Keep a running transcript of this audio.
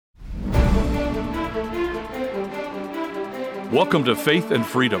Welcome to Faith and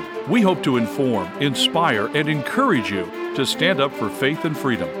Freedom. We hope to inform, inspire, and encourage you to stand up for faith and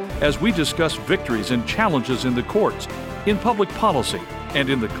freedom as we discuss victories and challenges in the courts, in public policy, and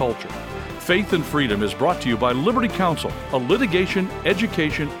in the culture. Faith and Freedom is brought to you by Liberty Counsel, a litigation,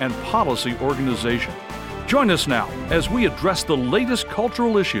 education, and policy organization. Join us now as we address the latest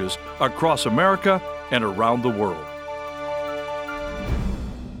cultural issues across America and around the world.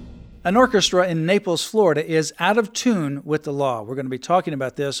 An orchestra in Naples, Florida is out of tune with the law. We're going to be talking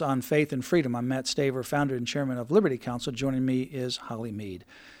about this on Faith and Freedom. I'm Matt Staver, founder and chairman of Liberty Counsel. Joining me is Holly Mead.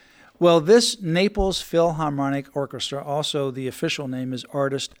 Well, this Naples Philharmonic Orchestra, also the official name is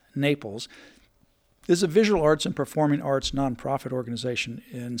Artist Naples, is a visual arts and performing arts nonprofit organization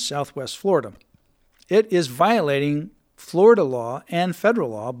in Southwest Florida. It is violating Florida law and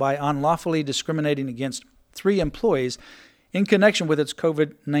federal law by unlawfully discriminating against 3 employees in connection with its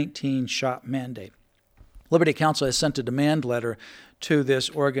COVID-19 shot mandate. Liberty Counsel has sent a demand letter to this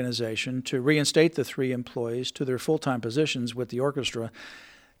organization to reinstate the 3 employees to their full-time positions with the orchestra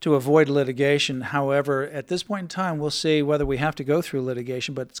to avoid litigation. However, at this point in time, we'll see whether we have to go through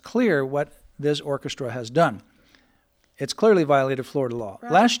litigation, but it's clear what this orchestra has done. It's clearly violated Florida law.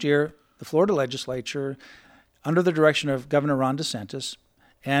 Right. Last year, the Florida legislature, under the direction of Governor Ron DeSantis,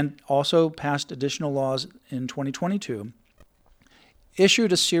 and also passed additional laws in 2022,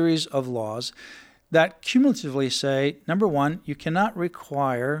 issued a series of laws that cumulatively say, number one, you cannot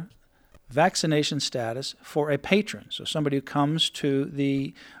require vaccination status for a patron. So somebody who comes to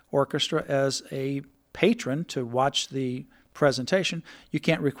the orchestra as a patron to watch the presentation, you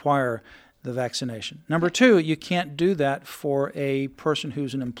can't require the vaccination. Number 2, you can't do that for a person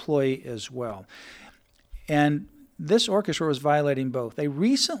who's an employee as well. And this orchestra was violating both. They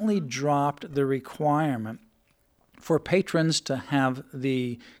recently dropped the requirement for patrons to have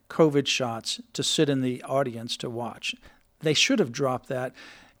the COVID shots to sit in the audience to watch. They should have dropped that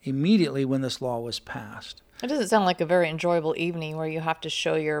immediately when this law was passed. It doesn't sound like a very enjoyable evening where you have to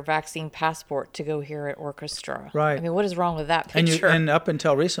show your vaccine passport to go hear an orchestra. Right. I mean, what is wrong with that picture? And up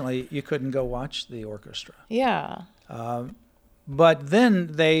until recently, you couldn't go watch the orchestra. Yeah. But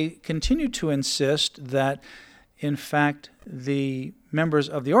then they continued to insist that, in fact, the members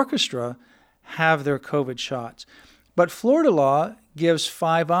of the orchestra have their COVID shots. But Florida law gives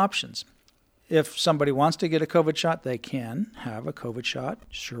 5 options. If somebody wants to get a COVID shot, they can have a COVID shot,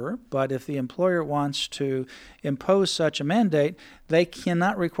 sure. But if the employer wants to impose such a mandate, they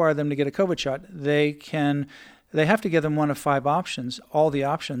cannot require them to get a COVID shot. They have to give them one of 5 options. All the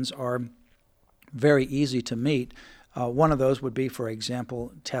options are very easy to meet. One of those would be, for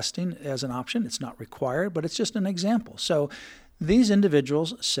example, testing as an option. It's not required, but it's just an example. So these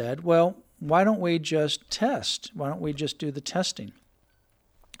individuals said, well, why don't we just test? Why don't we just do the testing?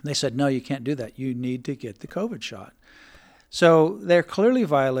 They said, no, you can't do that. You need to get the COVID shot. So they're clearly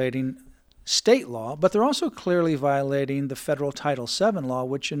violating state law, but they're also clearly violating the federal Title VII law,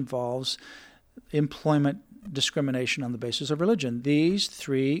 which involves employment discrimination on the basis of religion. These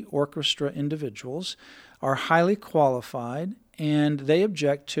 3 orchestra individuals are highly qualified, and they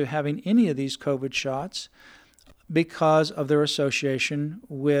object to having any of these COVID shots because of their association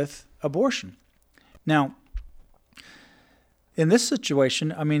with abortion. Now, in this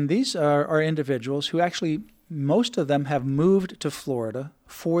situation, I mean, these are individuals who actually, most of them have moved to Florida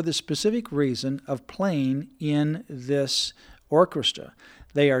for the specific reason of playing in this orchestra.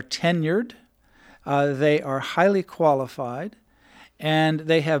 They are tenured, they are highly qualified, and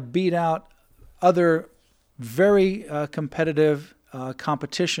they have beat out other very competitive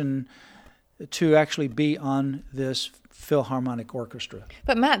competition to actually be on this Philharmonic Orchestra.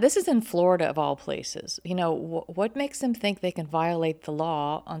 But Matt, this is in Florida of all places. You know, what makes them think they can violate the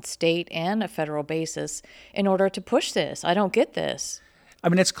law on state and a federal basis in order to push this? I don't get this. I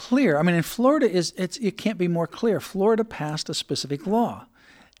mean, it's clear. I mean, in Florida, it can't be more clear. Florida passed a specific law.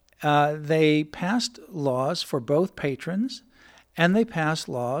 They passed laws for both patrons, and they passed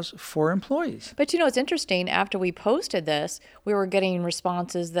laws for employees. But you know, it's interesting. After we posted this, we were getting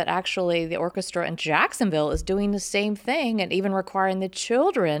responses that actually the orchestra in Jacksonville is doing the same thing and even requiring the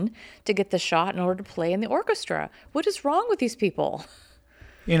children to get the shot in order to play in the orchestra. What is wrong with these people?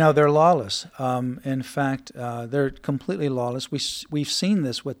 You know, they're lawless. In fact, they're completely lawless. We've seen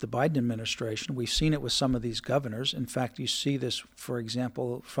this with the Biden administration. We've seen it with some of these governors. In fact, you see this, for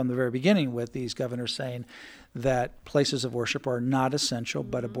example, from the very beginning with these governors saying that places of worship are not essential,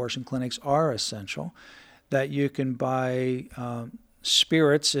 but abortion clinics are essential, that you can buy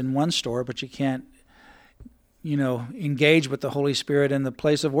spirits in one store, but you can't engage with the Holy Spirit in the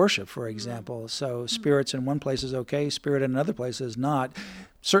place of worship, for example. So spirits in one place is okay, spirit in another place is not.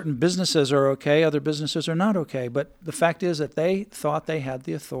 certain businesses are okay, other businesses are not okay. But the fact is that they thought they had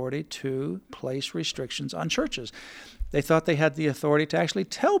the authority to place restrictions on churches. They thought they had the authority to actually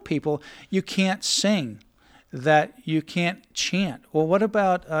tell people you can't sing, that you can't chant. Well, what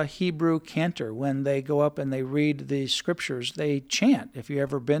about a Hebrew cantor? When they go up and they read the scriptures, they chant. If you've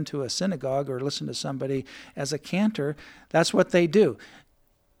ever been to a synagogue or listened to somebody as a cantor, that's what they do.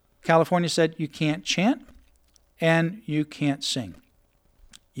 California said you can't chant and you can't sing.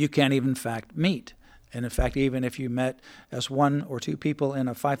 You can't even, in fact, meet. And in fact, even if you met as one or two people in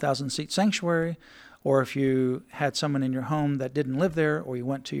a 5,000-seat sanctuary, or if you had someone in your home that didn't live there, or you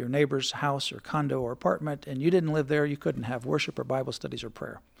went to your neighbor's house or condo or apartment and you didn't live there, you couldn't have worship or Bible studies or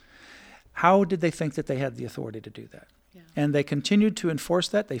prayer. How did they think that they had the authority to do that? Yeah. And they continued to enforce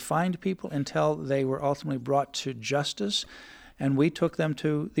that. They fined people until they were ultimately brought to justice. And we took them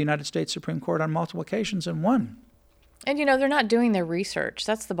to the United States Supreme Court on multiple occasions and won. And, they're not doing their research.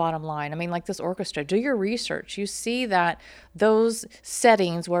 That's the bottom line. I mean, like this orchestra, do your research. You see that those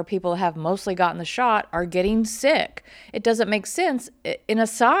settings where people have mostly gotten the shot are getting sick. It doesn't make sense, and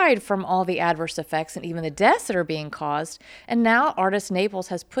aside from all the adverse effects and even the deaths that are being caused. And now Artists Naples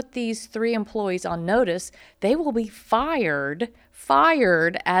has put these 3 employees on notice. They will be fired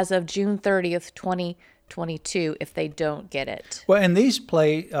as of June 30th, 2022 if they don't get it. Well, and these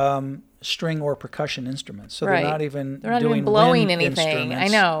play string or percussion instruments, so right. they're not even blowing wind anything. I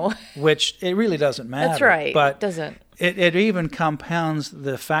know, which it really doesn't matter. That's right. But it doesn't. It even compounds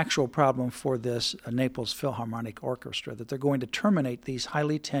the factual problem for this Naples Philharmonic Orchestra that they're going to terminate these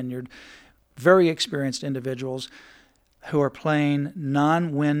highly tenured, very experienced individuals who are playing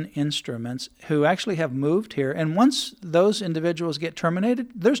non-wind instruments, who actually have moved here. And once those individuals get terminated,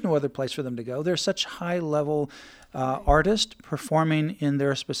 there's no other place for them to go. They're such high-level artists performing in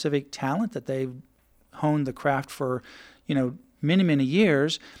their specific talent that they've honed the craft for, many, many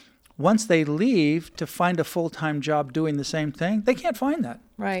years. Once they leave to find a full-time job doing the same thing, they can't find that.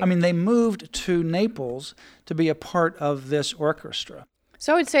 Right. I mean, they moved to Naples to be a part of this orchestra.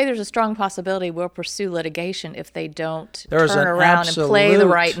 So I would say there's a strong possibility we'll pursue litigation if they don't There's turn around and play the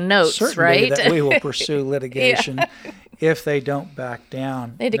right notes, right? That we will pursue litigation if they don't back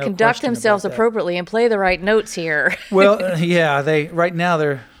down. They need to conduct themselves appropriately and play the right notes here. Well, right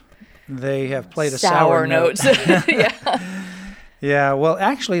now they have played a sour notes. Yeah, well,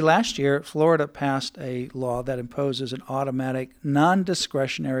 actually last year, Florida passed a law that imposes an automatic,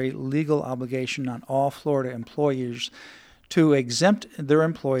 non-discretionary legal obligation on all Florida employers to exempt their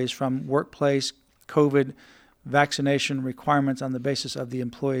employees from workplace COVID vaccination requirements on the basis of the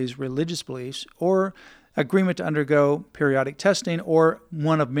employee's religious beliefs or agreement to undergo periodic testing or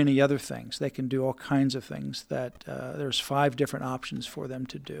one of many other things. They can do all kinds of things that there's 5 different options for them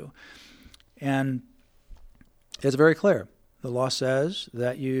to do. And it's very clear. The law says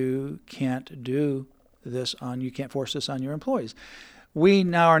that you can't do this you can't force this on your employees.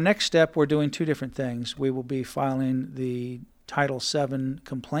 Our next step, we're doing 2 different things. We will be filing the Title VII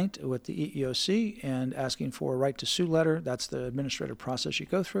complaint with the EEOC and asking for a right to sue letter. That's the administrative process you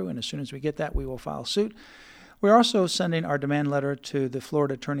go through, and as soon as we get that, we will file suit. We're also sending our demand letter to the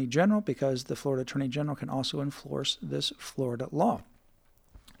Florida Attorney General because the Florida Attorney General can also enforce this Florida law.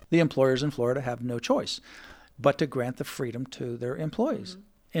 The employers in Florida have no choice but to grant the freedom to their employees.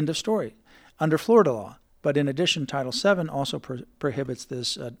 Mm-hmm. End of story. Under Florida law. But in addition, Title VII also prohibits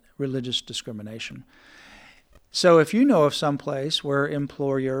this religious discrimination. So if you know of some place where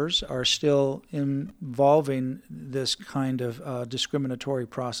employers are still involving this kind of discriminatory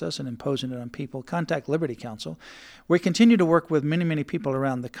process and imposing it on people, contact Liberty Counsel. We continue to work with many, many people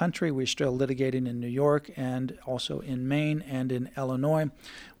around the country. We're still litigating in New York and also in Maine and in Illinois.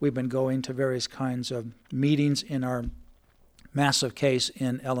 We've been going to various kinds of meetings in our massive case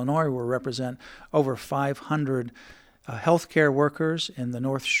in Illinois. We represent over 500 healthcare workers in the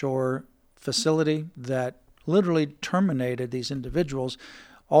North Shore facility that literally terminated these individuals,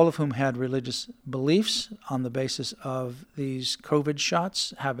 all of whom had religious beliefs on the basis of these COVID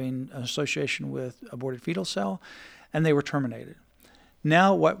shots having an association with aborted fetal cell, and they were terminated.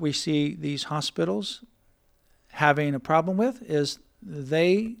 Now what we see these hospitals having a problem with is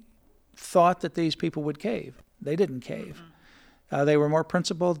they thought that these people would cave. They didn't cave. They were more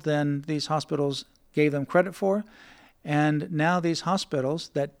principled than these hospitals gave them credit for. And now these hospitals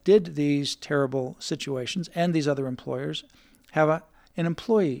that did these terrible situations and these other employers have an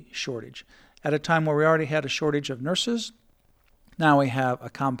employee shortage at a time where we already had a shortage of nurses. Now we have a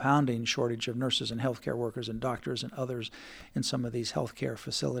compounding shortage of nurses and healthcare workers and doctors and others in some of these healthcare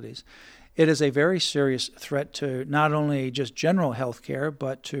facilities. It is a very serious threat to not only just general health care,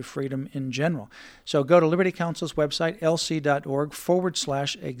 but to freedom in general. So go to Liberty Counsel's website,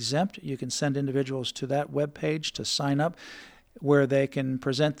 lc.org/exempt. You can send individuals to that webpage to sign up, where they can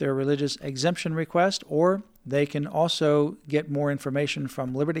present their religious exemption request, or they can also get more information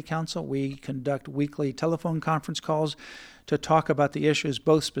from Liberty Counsel. We conduct weekly telephone conference calls to talk about the issues,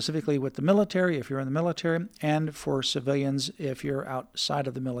 both specifically with the military, if you're in the military, and for civilians, if you're outside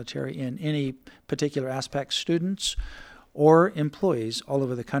of the military in any particular aspect, students or employees all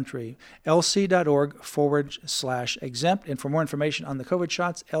over the country. lc.org/exempt. And for more information on the COVID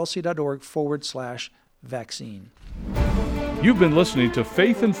shots, lc.org/vaccine. You've been listening to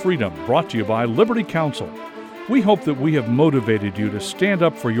Faith and Freedom, brought to you by Liberty Counsel. We hope that we have motivated you to stand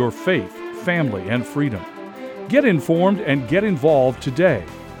up for your faith, family, and freedom. Get informed and get involved today.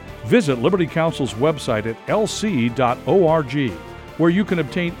 Visit Liberty Counsel's website at lc.org, where you can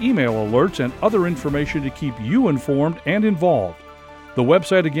obtain email alerts and other information to keep you informed and involved. The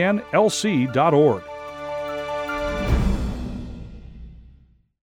website again, lc.org.